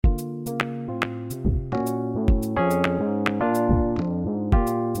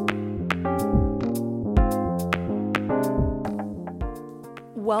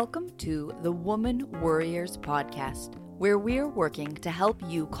Welcome to the Woman Warriors Podcast, where we're working to help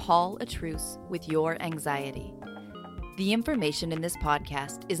you call a truce with your anxiety. The information in this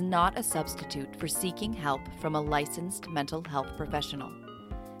podcast is not a substitute for seeking help from a licensed mental health professional.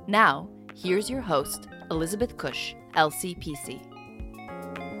 Now, here's your host, Elizabeth Cush, LCPC.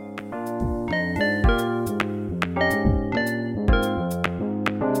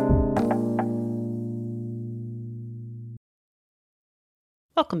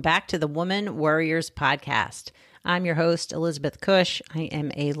 Welcome back to the Woman Warriors Podcast. I'm your host, Elizabeth Cush. I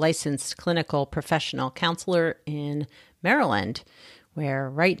am a licensed clinical professional counselor in Maryland, where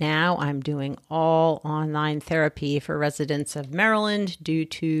right now I'm doing all online therapy for residents of Maryland due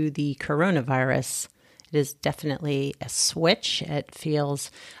to the coronavirus. It is definitely a switch. It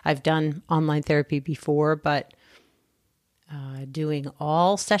feels, I've done online therapy before, but doing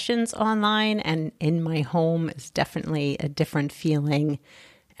all sessions online and in my home is definitely a different feeling.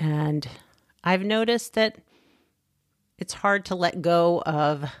 And I've noticed that it's hard to let go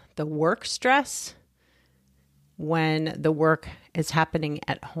of the work stress when the work is happening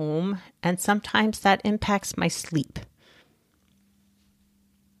at home. And sometimes that impacts my sleep.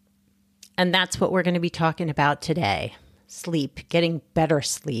 And that's what we're going to be talking about today. Sleep, getting better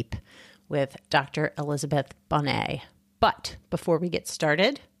sleep with Dr. Elizabeth Bonet. But before we get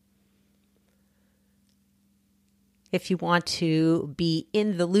started, if you want to be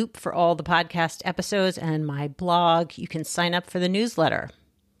in the loop for all the podcast episodes and my blog, you can sign up for the newsletter.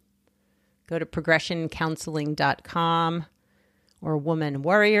 Go to progressioncounseling.com or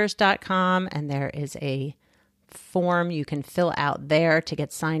womanwarriors.com, and there is a form you can fill out there to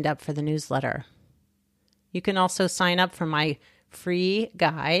get signed up for the newsletter. You can also sign up for my free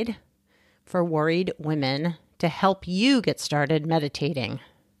guide for worried women to help you get started meditating.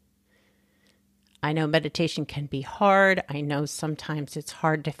 I know meditation can be hard. I know sometimes it's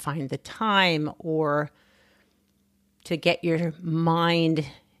hard to find the time or to get your mind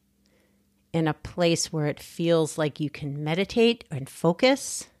in a place where it feels like you can meditate and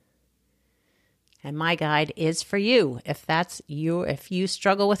focus. And my guide is for you. If that's you, if you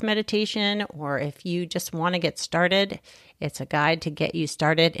struggle with meditation or if you just want to get started, it's a guide to get you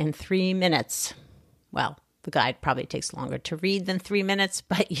started in 3 minutes. Well, the guide probably takes longer to read than 3 minutes,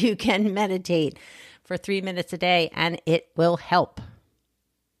 but you can meditate for 3 minutes a day and it will help.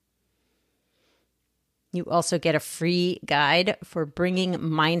 You also get a free guide for bringing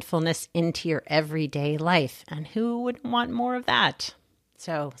mindfulness into your everyday life. And who wouldn't want more of that?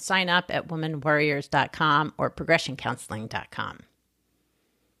 So sign up at womanwarriors.com or progressioncounseling.com.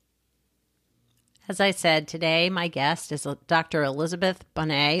 As I said, today my guest is Dr. Elizabeth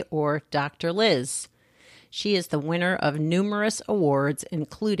Bonet, or Dr. Liz. She is the winner of numerous awards,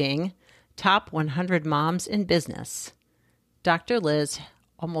 including Top 100 Moms in Business. Dr. Liz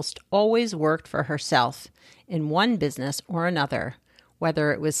almost always worked for herself in one business or another,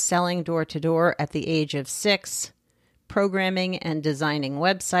 whether it was selling door-to-door at the age of 6, programming and designing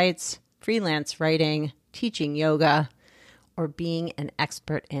websites, freelance writing, teaching yoga, or being an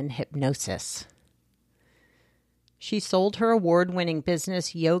expert in hypnosis. She sold her award-winning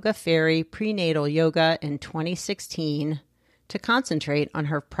business Yoga Fairy Prenatal Yoga in 2016 to concentrate on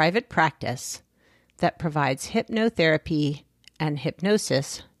her private practice that provides hypnotherapy and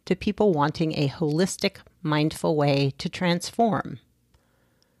hypnosis to people wanting a holistic, mindful way to transform.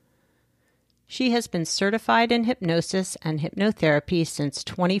 She has been certified in hypnosis and hypnotherapy since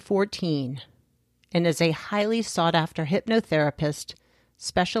 2014 and is a highly sought-after hypnotherapist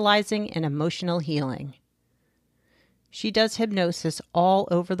specializing in emotional healing. She does hypnosis all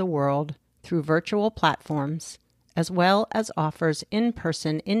over the world through virtual platforms, as well as offers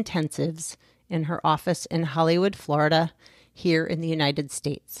in-person intensives in her office in Hollywood, Florida, here in the United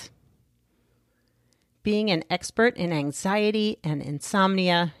States. Being an expert in anxiety and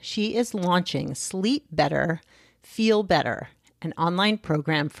insomnia, she is launching Sleep Better, Feel Better, an online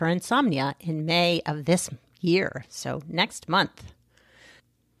program for insomnia in May of this year, so next month.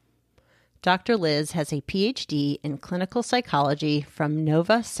 Dr. Liz has a PhD in clinical psychology from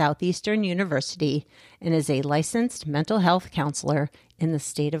Nova Southeastern University and is a licensed mental health counselor in the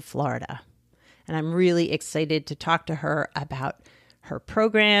state of Florida. And I'm really excited to talk to her about her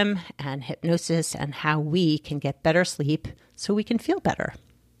program and hypnosis and how we can get better sleep so we can feel better.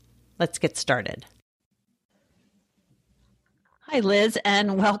 Let's get started. Hi, Liz,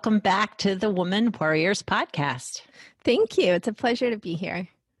 and welcome back to the Woman Warriors Podcast. Thank you. It's a pleasure to be here.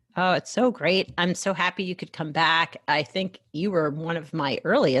 Oh, it's so great. I'm so happy you could come back. I think you were one of my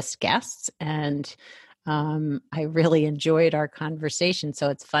earliest guests, and I really enjoyed our conversation. So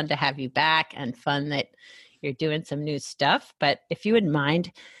it's fun to have you back and fun that You're doing some new stuff, but if you would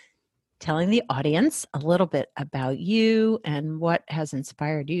mind telling the audience a little bit about you and what has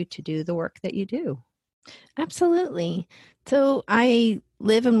inspired you to do the work that you do. Absolutely. So I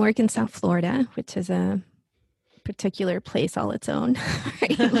live and work in South Florida, which is a particular place all its own,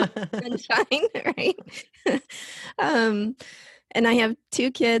 right? Sunshine, right? um, and I have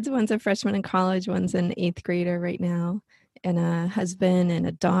two kids. One's a freshman in college, one's an eighth grader right now, and a husband and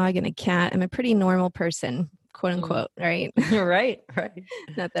a dog and a cat. I'm a pretty normal person, quote unquote, right? Right.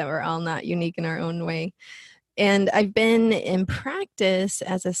 Not that we're all not unique in our own way. And I've been in practice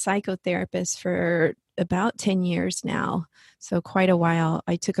as a psychotherapist for about 10 years now. So quite a while.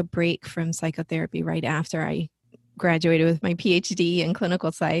 I took a break from psychotherapy right after I graduated with my PhD in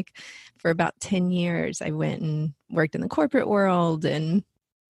clinical psych. For about 10 years, I went and worked in the corporate world and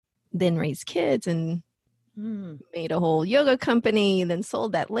then raised kids and made a whole yoga company, then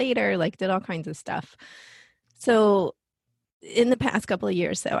sold that later, like did all kinds of stuff. So in the past couple of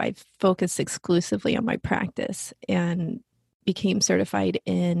years, though, I've focused exclusively on my practice and became certified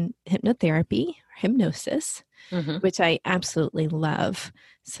in hypnotherapy, hypnosis, which I absolutely love.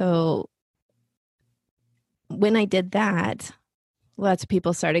 So when I did that, lots of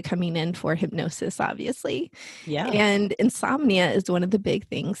people started coming in for hypnosis, obviously. Yeah. And insomnia is one of the big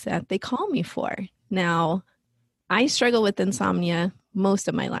things that they call me for. Now, I struggle with insomnia most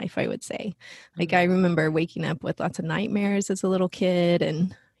of my life, I would say. Like I remember waking up with lots of nightmares as a little kid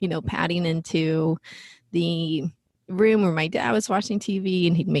and, padding into the room where my dad was watching TV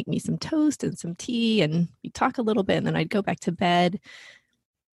and he'd make me some toast and some tea and we'd talk a little bit and then I'd go back to bed.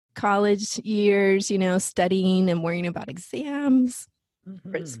 College years, studying and worrying about exams.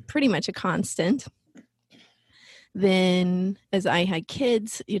 It's pretty much a constant. Then as I had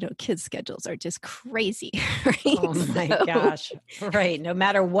kids, kids' schedules are just crazy, right? Oh my gosh. Right. No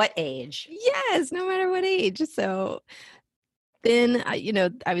matter what age. Yes, no matter what age. So then,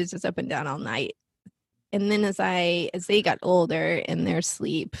 I was just up and down all night. And then as they got older and their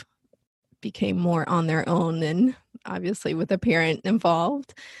sleep became more on their own and obviously with a parent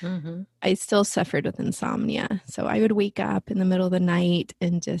involved, I still suffered with insomnia. So I would wake up in the middle of the night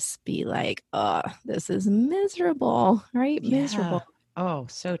and just be like, oh, this is miserable, right? Yeah. Miserable. Oh,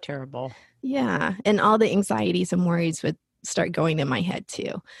 so terrible. Yeah. And all the anxieties and worries would start going in my head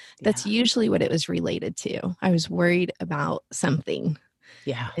too. That's usually what it was related to. I was worried about something.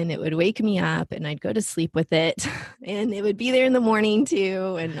 Yeah. And it would wake me up and I'd go to sleep with it and it would be there in the morning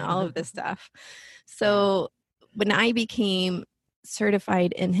too and all of this stuff. So when I became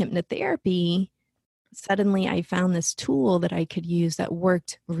certified in hypnotherapy, suddenly I found this tool that I could use that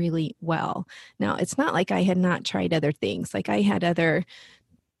worked really well. Now, it's not like I had not tried other things. Like I had other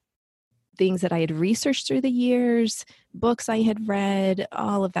things that I had researched through the years, books I had read,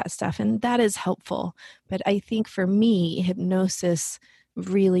 all of that stuff. And that is helpful. But I think for me, hypnosis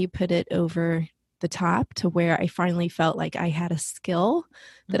really put it over the top to where I finally felt like I had a skill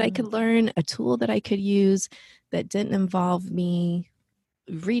that I could learn, a tool that I could use that didn't involve me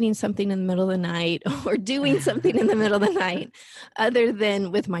reading something in the middle of the night or doing something in the middle of the night other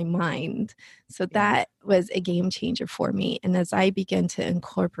than with my mind. So that was a game changer for me. And as I began to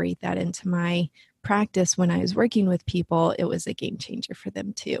incorporate that into my practice when I was working with people, it was a game changer for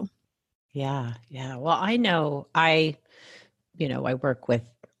them too. Yeah. Well, I know I work with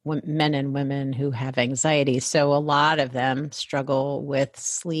men and women who have anxiety. So a lot of them struggle with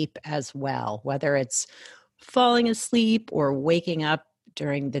sleep as well, whether it's falling asleep or waking up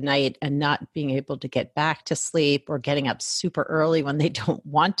during the night and not being able to get back to sleep or getting up super early when they don't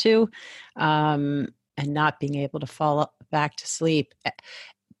want to, and not being able to fall back to sleep.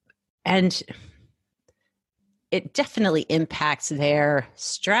 And it definitely impacts their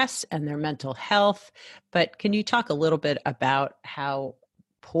stress and their mental health. But can you talk a little bit about how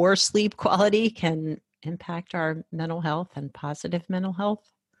poor sleep quality can impact our mental health and positive mental health?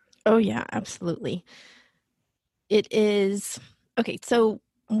 Oh, yeah, absolutely. It is. Okay, so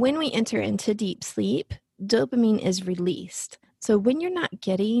when we enter into deep sleep, dopamine is released. So when you're not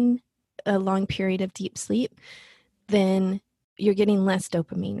getting a long period of deep sleep, then you're getting less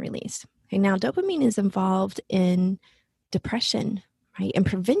dopamine released. Okay, now dopamine is involved in depression, right? And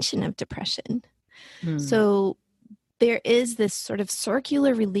prevention of depression. So there is this sort of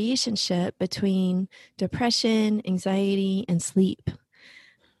circular relationship between depression, anxiety, and sleep,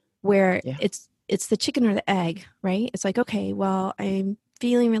 where it's the chicken or the egg, right? It's like, okay, well, I'm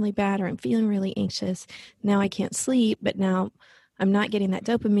feeling really bad or I'm feeling really anxious. Now I can't sleep, but now I'm not getting that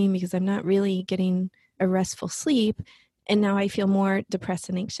dopamine because I'm not really getting a restful sleep. And now I feel more depressed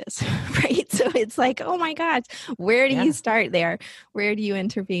and anxious, right? So it's like, oh my gosh, where do you start there? Where do you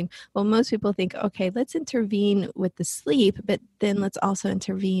intervene? Well, most people think, okay, let's intervene with the sleep, but then let's also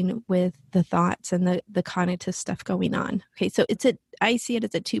intervene with the thoughts and the cognitive stuff going on. Okay, so I see it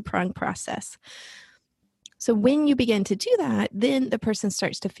as a two-pronged process. So when you begin to do that, then the person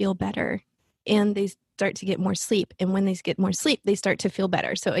starts to feel better and they start to get more sleep. And when they get more sleep, they start to feel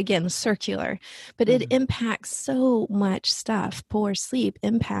better. So again, circular, but it impacts so much stuff. Poor sleep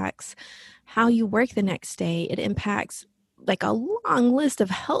impacts how you work the next day. It impacts like a long list of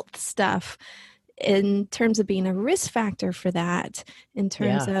health stuff in terms of being a risk factor for that, in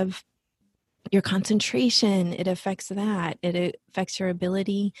terms of your concentration. It affects that. It affects your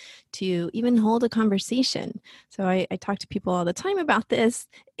ability to even hold a conversation. So I talk to people all the time about this,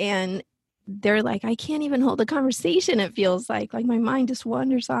 and they're like, I can't even hold a conversation. It feels like my mind just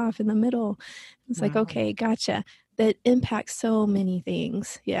wanders off in the middle. It's like, okay, gotcha. That impacts so many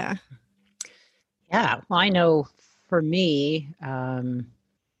things. Yeah. Yeah. Well, I know for me,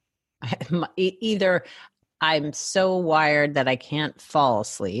 either I'm so wired that I can't fall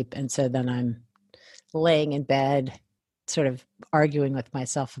asleep. And so then I'm laying in bed, sort of arguing with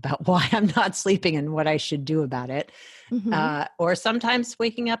myself about why I'm not sleeping and what I should do about it. Or sometimes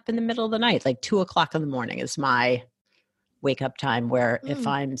waking up in the middle of the night, like 2:00 in the morning is my wake up time, where if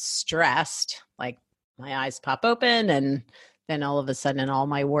I'm stressed, like my eyes pop open and then all of a sudden all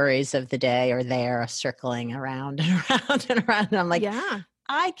my worries of the day are there circling around and around and around. And I'm like,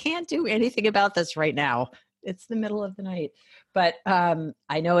 I can't do anything about this right now. It's the middle of the night. But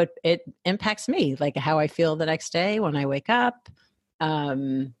I know it impacts me, like how I feel the next day when I wake up.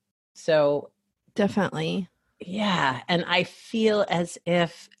 So definitely. Yeah. And I feel as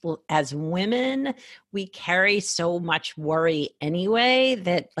if as women, we carry so much worry anyway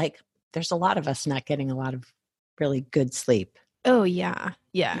that like there's a lot of us not getting a lot of really good sleep. Oh, yeah.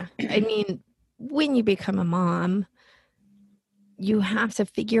 Yeah. I mean, when you become a mom, you have to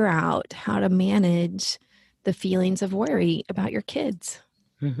figure out how to manage the feelings of worry about your kids.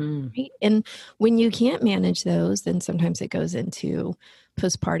 Right? And when you can't manage those, then sometimes it goes into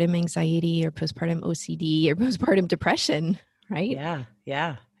postpartum anxiety or postpartum OCD or postpartum depression, right?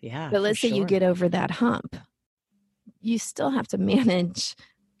 Yeah. But let's say you get over that hump, you still have to manage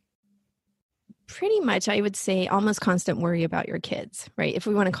pretty much, I would say, almost constant worry about your kids, right? If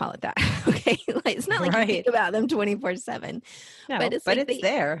we want to call it that. Okay. Like, it's not like you think about them 24/7. No, but it's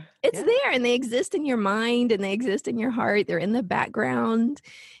there. It's there, and they exist in your mind and they exist in your heart. They're in the background.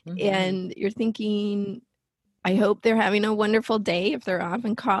 And you're thinking, I hope they're having a wonderful day. If they're off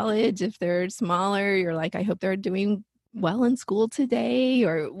in college, if they're smaller, you're like, I hope they're doing well in school today,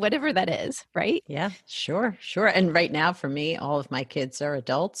 or whatever that is, right? Yeah, sure. And right now for me, all of my kids are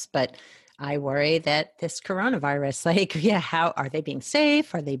adults, but I worry that this coronavirus, like, how are they being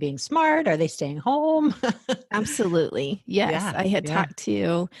safe? Are they being smart? Are they staying home? Absolutely. Yes. I had talked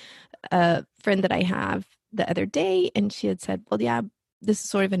to a friend that I have the other day, and she had said, well, yeah, this is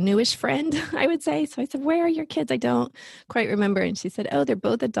sort of a newish friend, I would say. So I said, where are your kids? I don't quite remember. And she said, oh, they're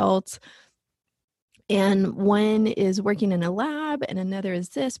both adults. And one is working in a lab and another is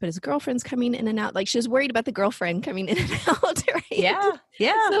this, but his girlfriend's coming in and out. Like, she was worried about the girlfriend coming in and out, right? Yeah,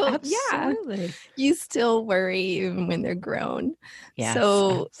 So, absolutely. You still worry even when they're grown. Yes,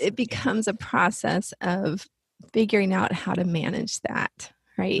 so it becomes a process of figuring out how to manage that,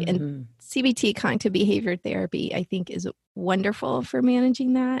 right? And CBT, cognitive behavior therapy, I think is wonderful for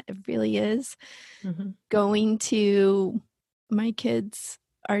managing that. It really is. Going to my kids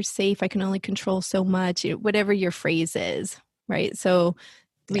are safe. I can only control so much, whatever your phrase is, right? So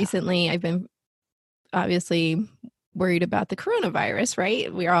recently I've been obviously worried about the coronavirus,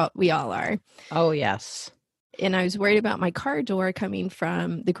 right? We all are. Oh, yes. And I was worried about my car door coming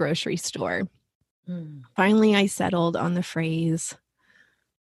from the grocery store. Finally, I settled on the phrase,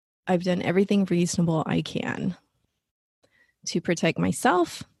 I've done everything reasonable I can to protect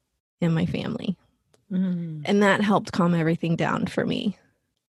myself and my family. And that helped calm everything down for me.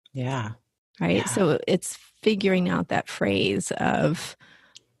 Yeah. Right. Yeah. So it's figuring out that phrase of,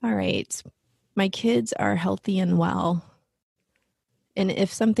 all right, my kids are healthy and well. And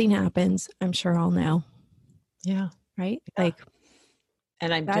if something happens, I'm sure I'll know. Yeah. Right. Yeah. Like,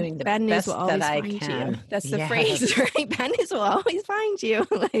 and I'm doing the best that I can. You. That's the phrase, right? Bad news will always find you.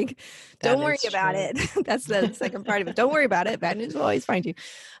 Like, don't worry about it. That's the second part of it. Don't worry about it. Bad news will always find you.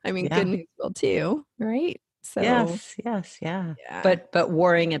 I mean, good news will too, right? So yes. But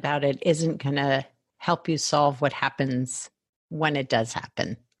worrying about it isn't going to help you solve what happens when it does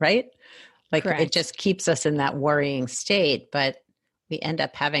happen, right? Like It just keeps us in that worrying state, but we end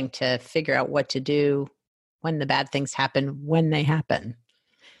up having to figure out what to do when the bad things happen, when they happen.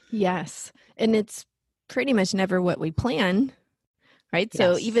 Yes. And it's pretty much never what we plan, right?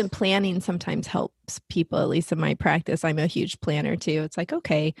 So Yes. even planning sometimes helps people, at least in my practice. I'm a huge planner too. It's like,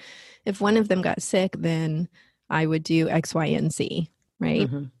 okay, if one of them got sick, then I would do X, Y, and Z, right?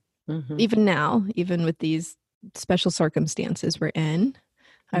 Mm-hmm. Mm-hmm. Even now, even with these special circumstances we're in,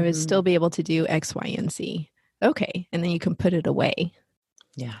 I would still be able to do X, Y, and Z. Okay. And then you can put it away.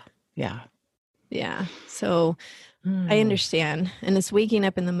 Yeah. Yeah. Yeah. So I understand. And it's waking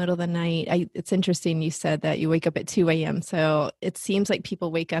up in the middle of the night. It's interesting you said that you wake up at 2 a.m. So it seems like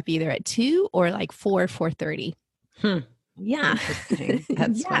people wake up either at 2 or like 4:30. Yeah. Interesting.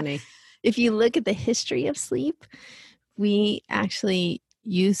 That's funny. If you look at the history of sleep, we actually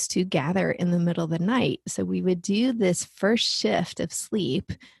used to gather in the middle of the night. So we would do this first shift of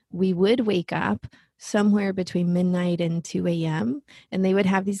sleep. We would wake up somewhere between midnight and 2 a.m. And they would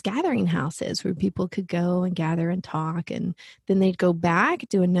have these gathering houses where people could go and gather and talk. And then they'd go back,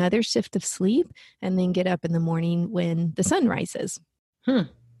 do another shift of sleep, and then get up in the morning when the sun rises.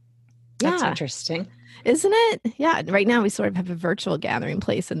 That's interesting. Isn't it? Yeah. Right now we sort of have a virtual gathering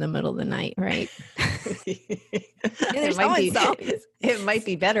place in the middle of the night, right? It might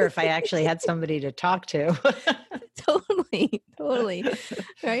be better if I actually had somebody to talk to. Totally.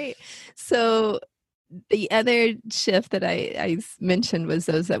 Right. So the other shift that I mentioned was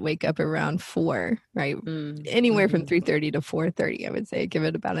those that wake up around 4, right? Anywhere from 3:30 to 4:30, I would say. Give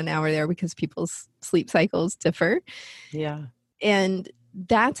it about an hour there because people's sleep cycles differ. Yeah. And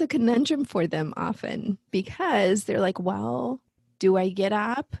that's a conundrum for them often because they're like, well, do I get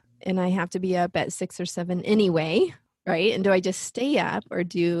up and I have to be up at 6 or 7 anyway? Right. And do I just stay up or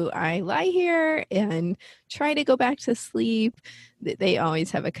do I lie here and try to go back to sleep? They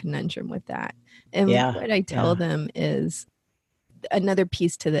always have a conundrum with that. And what I tell them is another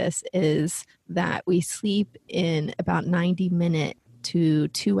piece to this is that we sleep in about 90-minute to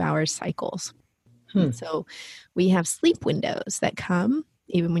 2-hour cycles. So we have sleep windows that come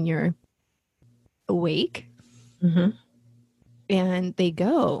even when you're awake and they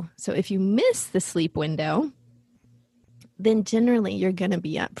go. So if you miss the sleep window, then generally you're going to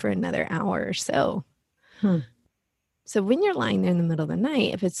be up for another hour or so. So when you're lying there in the middle of the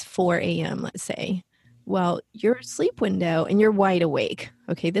night, if it's 4 a.m., let's say, well, your sleep window and you're wide awake.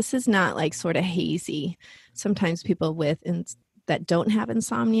 Okay, this is not like sort of hazy. Sometimes people that don't have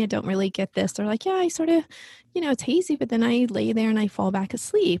insomnia don't really get this. They're like, yeah, I sort of, it's hazy, but then I lay there and I fall back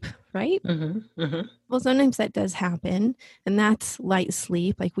asleep, right? Well, sometimes that does happen, and that's light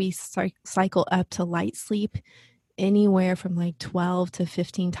sleep. Like we cycle up to light sleep anywhere from like 12 to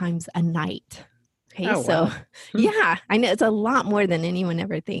 15 times a night. Okay, wow. Yeah, I know it's a lot more than anyone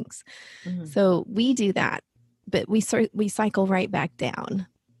ever thinks. So we do that, but we cycle right back down.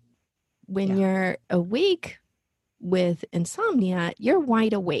 When you're awake with insomnia, you're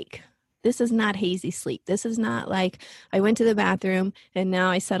wide awake. This is not hazy sleep. This is not like I went to the bathroom and now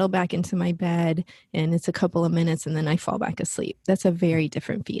I settle back into my bed and it's a couple of minutes and then I fall back asleep. That's a very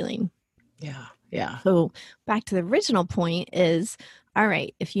different feeling. Yeah. So back to the original point is, all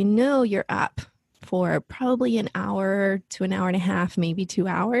right, if you know you're up for probably an hour to an hour and a half, maybe 2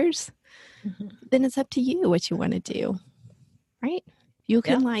 hours, then it's up to you what you want to do, right? You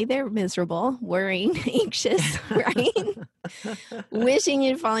can lie there miserable, worrying, anxious, right? Wishing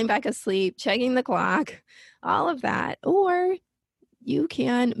you're falling back asleep, checking the clock, all of that. Or you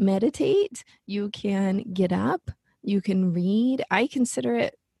can meditate, you can get up, you can read. I consider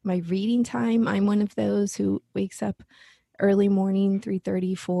it my reading time. I'm one of those who wakes up early morning,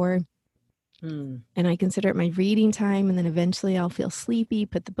 3:30, 4. And I consider it my reading time. And then eventually I'll feel sleepy,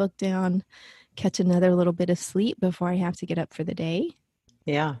 put the book down, catch another little bit of sleep before I have to get up for the day.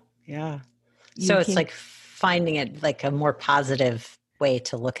 Yeah. So it's like finding it like a more positive way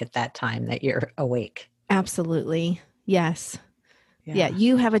to look at that time that you're awake. Absolutely. Yes. Yeah.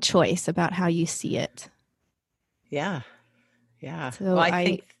 You have a choice about how you see it. Yeah. So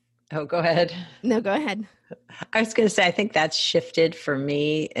well, oh, go ahead. No, go ahead. I was going to say, I think that's shifted for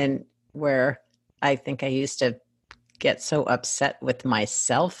me, and where I think I used to get so upset with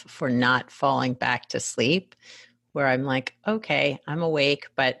myself for not falling back to sleep, where I'm like, okay, I'm awake,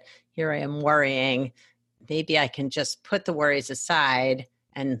 but here I am worrying. Maybe I can just put the worries aside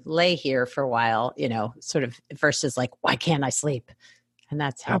and lay here for a while, sort of versus like, why can't I sleep? And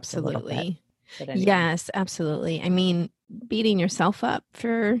that's helped a little bit. But anyway. Yes, absolutely. I mean, beating yourself up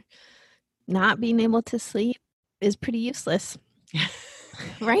for not being able to sleep is pretty useless.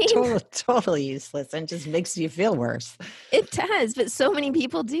 Right? Totally useless, and just makes you feel worse. It does, but so many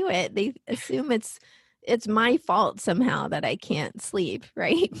people do it. They assume it's my fault somehow that I can't sleep,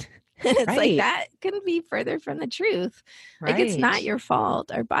 right? It's like Right. that couldn't be further from the truth. Like it's not Right. your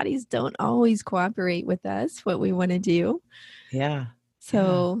fault. Our bodies don't always cooperate with us what we want to do. Yeah. Yeah.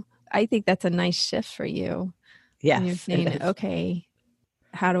 So I think that's a nice shift for you. And you're Yes, it saying, is. okay,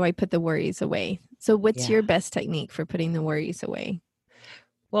 how do I put the worries away? So what's Yeah. your best technique for putting the worries away?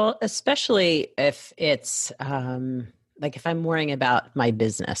 Well, especially if it's like if I'm worrying about my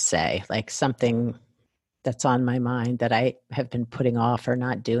business, say, like something that's on my mind that I have been putting off or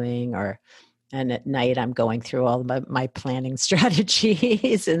not doing, and at night I'm going through all my planning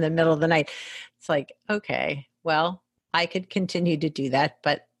strategies in the middle of the night. It's like, okay, well, I could continue to do that,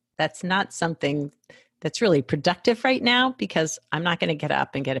 but that's not something that's really productive right now because I'm not going to get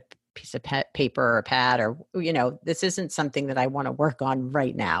up and get a piece of paper or a pad or, this isn't something that I want to work on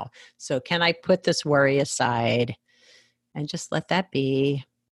right now. So can I put this worry aside and just let that be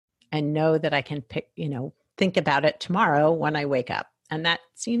and know that I can think about it tomorrow when I wake up? And that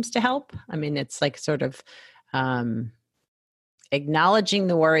seems to help. I mean, it's like sort of acknowledging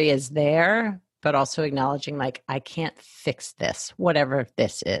the worry is there, but also acknowledging like, I can't fix this, whatever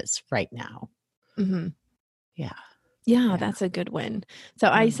this is right now. Mm-hmm. Yeah. Yeah, that's a good one. So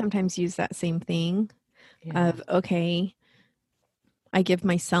I Mm. sometimes use that same thing Yeah. of, okay, I give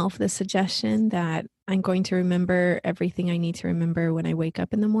myself the suggestion that I'm going to remember everything I need to remember when I wake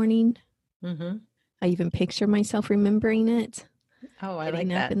up in the morning. Mm-hmm. I even picture myself remembering it, Oh, I getting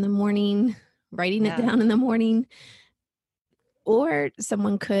like up that. in the morning, writing it Yeah. down in the morning. Or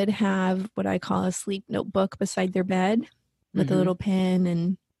someone could have what I call a sleep notebook beside their bed with a little pen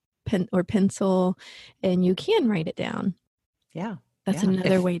and pen or pencil, and you can write it down. Yeah. That's Yeah.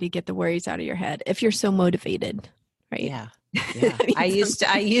 another way to get the worries out of your head if you're so motivated, right? Yeah. Yeah. I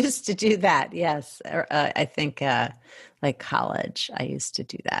used to do that. Yes. I think like college, I used to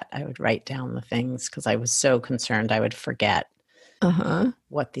do that. I would write down the things because I was so concerned I would forget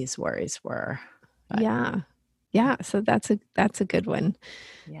what these worries were. But, Yeah. Yeah. So that's a good one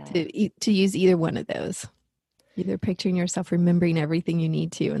yeah. to use either one of those. Either picturing yourself remembering everything you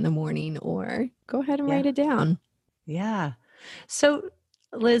need to in the morning or go ahead and write it down. Yeah. So,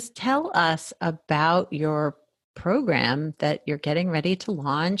 Liz, tell us about your program that you're getting ready to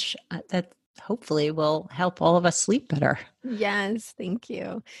launch that hopefully will help all of us sleep better. Yes, thank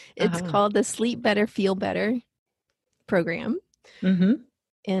you. It's called the Sleep Better, Feel Better program. Mm-hmm.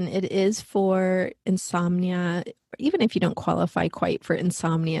 And it is for insomnia. Even if you don't qualify quite for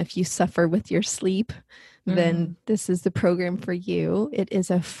insomnia, if you suffer with your sleep, then this is the program for you. It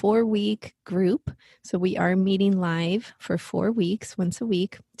is a 4-week group. So we are meeting live for 4 weeks, once a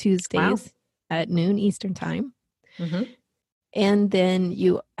week, Tuesdays at noon Eastern time. Mm-hmm. And then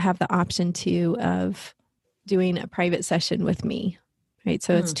you have the option too of doing a private session with me, right?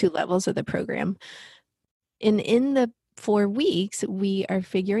 So it's 2 levels of the program. And in the 4 weeks, we are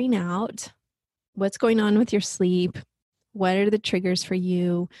figuring out what's going on with your sleep. What are the triggers for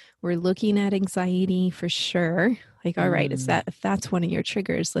you? We're looking at anxiety for sure. Like, all right, if that's one of your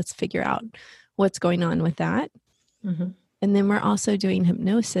triggers, let's figure out what's going on with that. Mm-hmm. And then we're also doing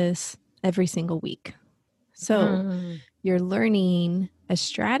hypnosis every single week. So you're learning a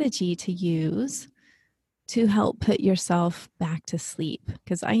strategy to use to help put yourself back to sleep.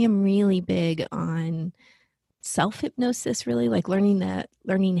 Because I am really big on self-hypnosis, really like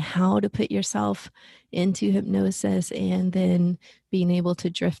learning how to put yourself into hypnosis and then being able to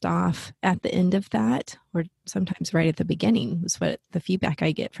drift off at the end of that, or sometimes right at the beginning is what the feedback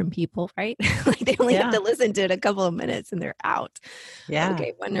I get from people, right? Like they only have to listen to it a couple of minutes and they're out. Yeah.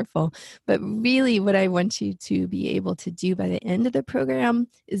 Okay, wonderful. But really what I want you to be able to do by the end of the program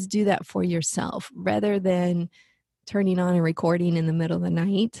is do that for yourself rather than turning on a recording in the middle of the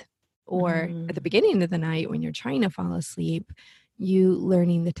night or at the beginning of the night when you're trying to fall asleep, you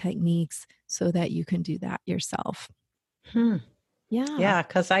learning the techniques so that you can do that yourself. Yeah. Yeah,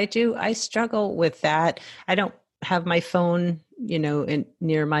 because I struggle with that. I don't have my phone, I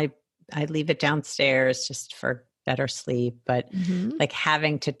leave it downstairs just for better sleep. But like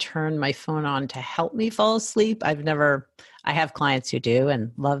having to turn my phone on to help me fall asleep, I have clients who do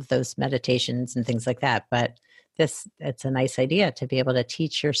and love those meditations and things like that. But it's a nice idea to be able to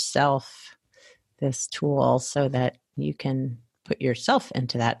teach yourself this tool so that you can put yourself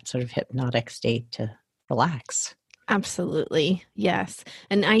into that sort of hypnotic state to relax. Absolutely. Yes.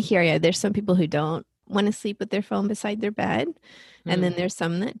 And I hear you. There's some people who don't want to sleep with their phone beside their bed. And then there's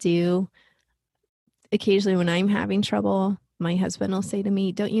some that do. Occasionally when I'm having trouble, my husband will say to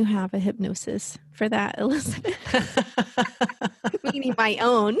me, "Don't you have a hypnosis for that, Elizabeth?" Meaning my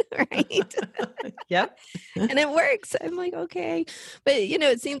own, right? Yep. And it works. I'm like, okay. But,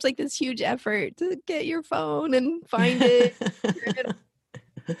 it seems like this huge effort to get your phone and find it.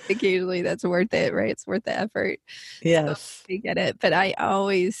 occasionally that's worth it, right? It's worth the effort. So Yes. I get it. But I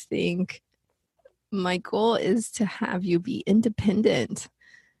always think my goal is to have you be independent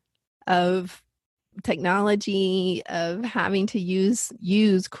of technology, of having to use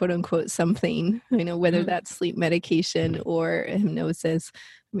quote unquote something, whether that's sleep medication or hypnosis.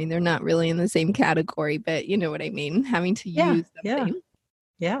 I mean, they're not really in the same category, but you know what I mean, having to use something.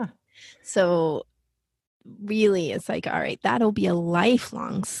 Yeah. So really it's like, all right, that'll be a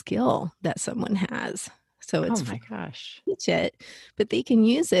lifelong skill that someone has. So it's, oh my gosh, teach it, but they can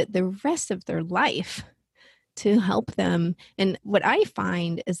use it the rest of their life to help them. And what I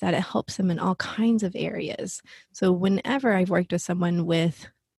find is that it helps them in all kinds of areas. So whenever I've worked with someone with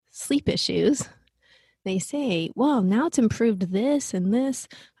sleep issues, they say, well, now it's improved this and this.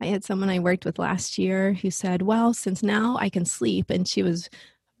 I had someone I worked with last year who said, well, since now I can sleep, and she was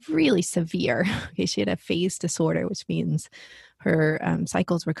really severe. Okay, she had a phase disorder, which means her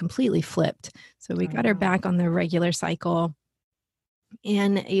cycles were completely flipped. So we got her back on the regular cycle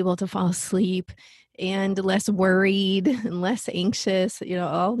and able to fall asleep and less worried and less anxious.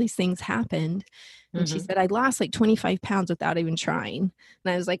 All these things happened. And she said, I lost like 25 pounds without even trying.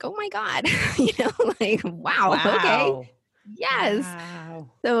 And I was like, oh my God, like, wow. Okay. Yes. Wow.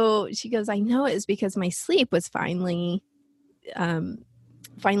 So she goes, I know it's because my sleep was finally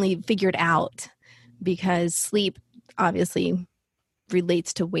figured out, because sleep obviously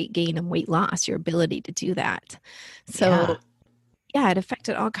relates to weight gain and weight loss, your ability to do that. So it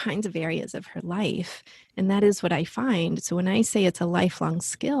affected all kinds of areas of her life. And that is what I find. So when I say it's a lifelong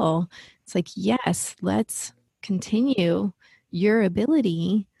skill, it's like, yes, let's continue your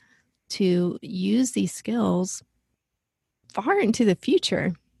ability to use these skills far into the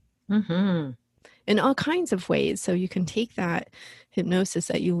future in all kinds of ways. So you can take that hypnosis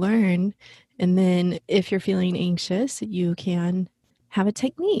that you learn, and then if you're feeling anxious, you can have a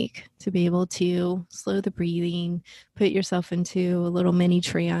technique to be able to slow the breathing, put yourself into a little mini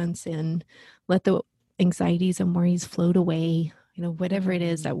trance, and let the anxieties and worries float away, whatever it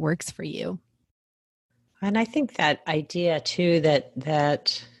is that works for you. And I think that idea too,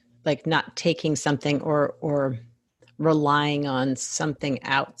 that like not taking something or relying on something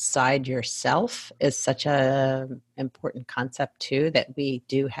outside yourself is such a important concept too, that we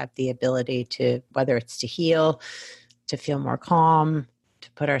do have the ability to, whether it's to heal, to feel more calm,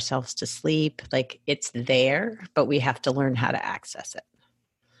 to put ourselves to sleep, like it's there, but we have to learn how to access it.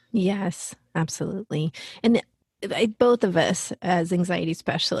 Yes, absolutely. And both of us as anxiety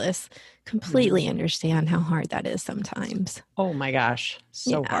specialists completely understand how hard that is sometimes. Oh my gosh.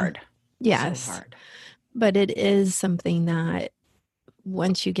 So hard. Yes. So hard. But it is something that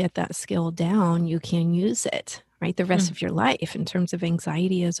once you get that skill down, you can use it, right? The rest of your life in terms of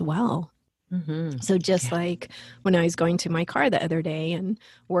anxiety as well. So just like when I was going to my car the other day and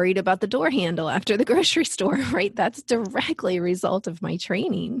worried about the door handle after the grocery store, right? That's directly a result of my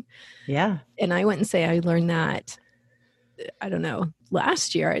training. Yeah. And I wouldn't say I learned that, I don't know,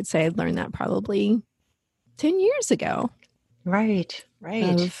 last year. I'd say I learned that probably 10 years ago. Right.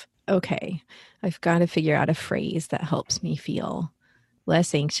 Okay, I've got to figure out a phrase that helps me feel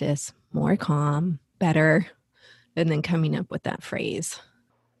less anxious, more calm, better, and then coming up with that phrase.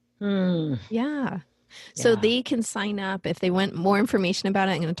 Yeah. So they can sign up if they want more information about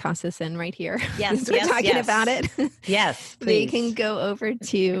it. I'm going to toss this in right here. Yes, we're talking about it. Yes, please. They can go over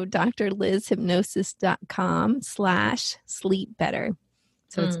to drlizhypnosis.com/sleep better.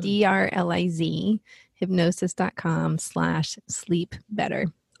 So it's DRLIZ hypnosis.com/sleep better.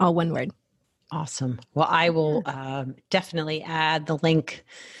 All one word. Awesome. Well, I will definitely add the link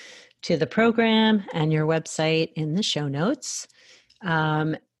to the program and your website in the show notes.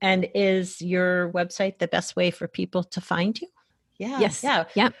 And is your website the best way for people to find you? Yeah. Yes. Yeah.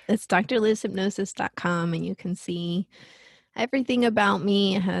 Yep. It's drlizhypnosis.com, and you can see everything about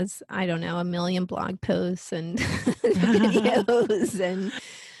me. It has, I don't know, 1 million blog posts and videos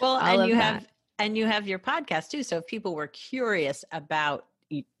and you have your podcast too. So if people were curious about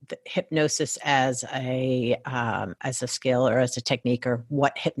the hypnosis as a skill or as a technique, or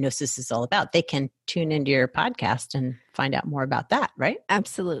what hypnosis is all about, they can tune into your podcast and find out more about that, right?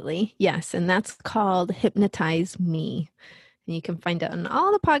 Absolutely. Yes. And that's called Hypnotize Me. And you can find it on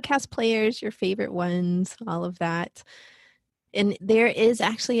all the podcast players, your favorite ones, all of that. And there is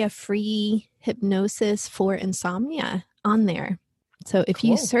actually a free hypnosis for insomnia on there. So if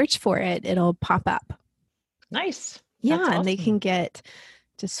you search for it, it'll pop up. Nice. Yeah. That's awesome. And they can get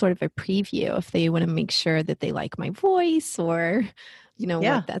just sort of a preview if they want to make sure that they like my voice, or,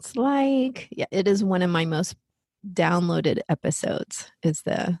 what that's like. Yeah. It is one of my most downloaded episodes, is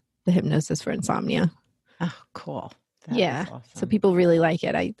the hypnosis for insomnia. Oh, cool. That Yeah. is awesome. So people really like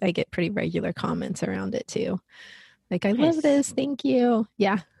it. I get pretty regular comments around it too. Like, I love this. Thank you.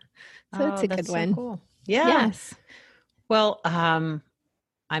 Yeah. So it's a good one. Cool. Yeah. Yes. Well,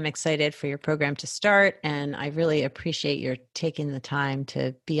 I'm excited for your program to start, and I really appreciate your taking the time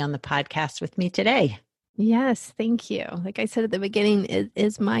to be on the podcast with me today. Yes, thank you. Like I said at the beginning, it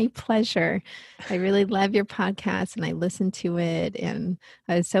is my pleasure. I really love your podcast and I listen to it. And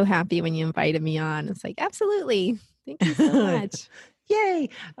I was so happy when you invited me on. It's like, absolutely. Thank you so much. Yay.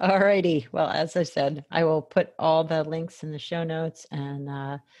 All righty. Well, as I said, I will put all the links in the show notes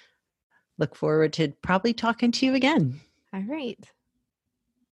and look forward to probably talking to you again. All right.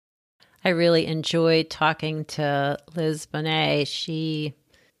 I really enjoyed talking to Liz Bonet.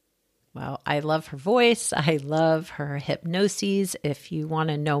 Well, I love her voice. I love her hypnoses. If you want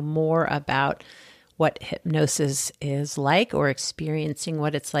to know more about what hypnosis is like or experiencing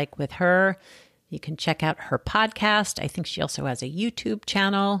what it's like with her, you can check out her podcast. I think she also has a YouTube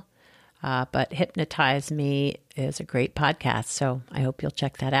channel, but Hypnotize Me is a great podcast, so I hope you'll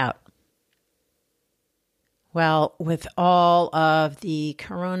check that out. Well, with all of the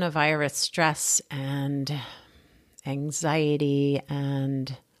coronavirus stress and anxiety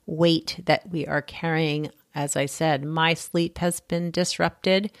and weight that we are carrying, as I said, my sleep has been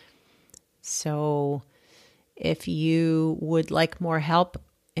disrupted. So if you would like more help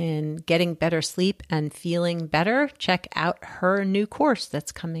in getting better sleep and feeling better, check out her new course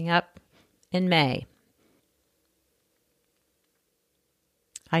that's coming up in May.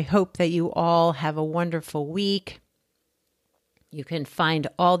 I hope that you all have a wonderful week. You can find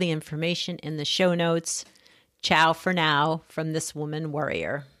all the information in the show notes. Ciao for now from this woman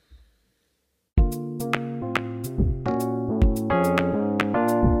warrior.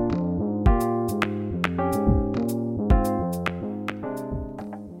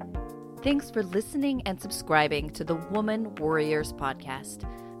 Thanks for listening and subscribing to the Woman Warriors podcast.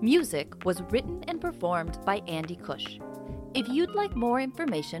 Music was written and performed by Andy Cush. If you'd like more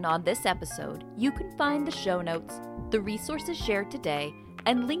information on this episode, you can find the show notes, the resources shared today,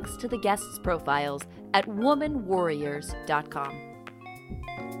 and links to the guests' profiles at womanwarriors.com.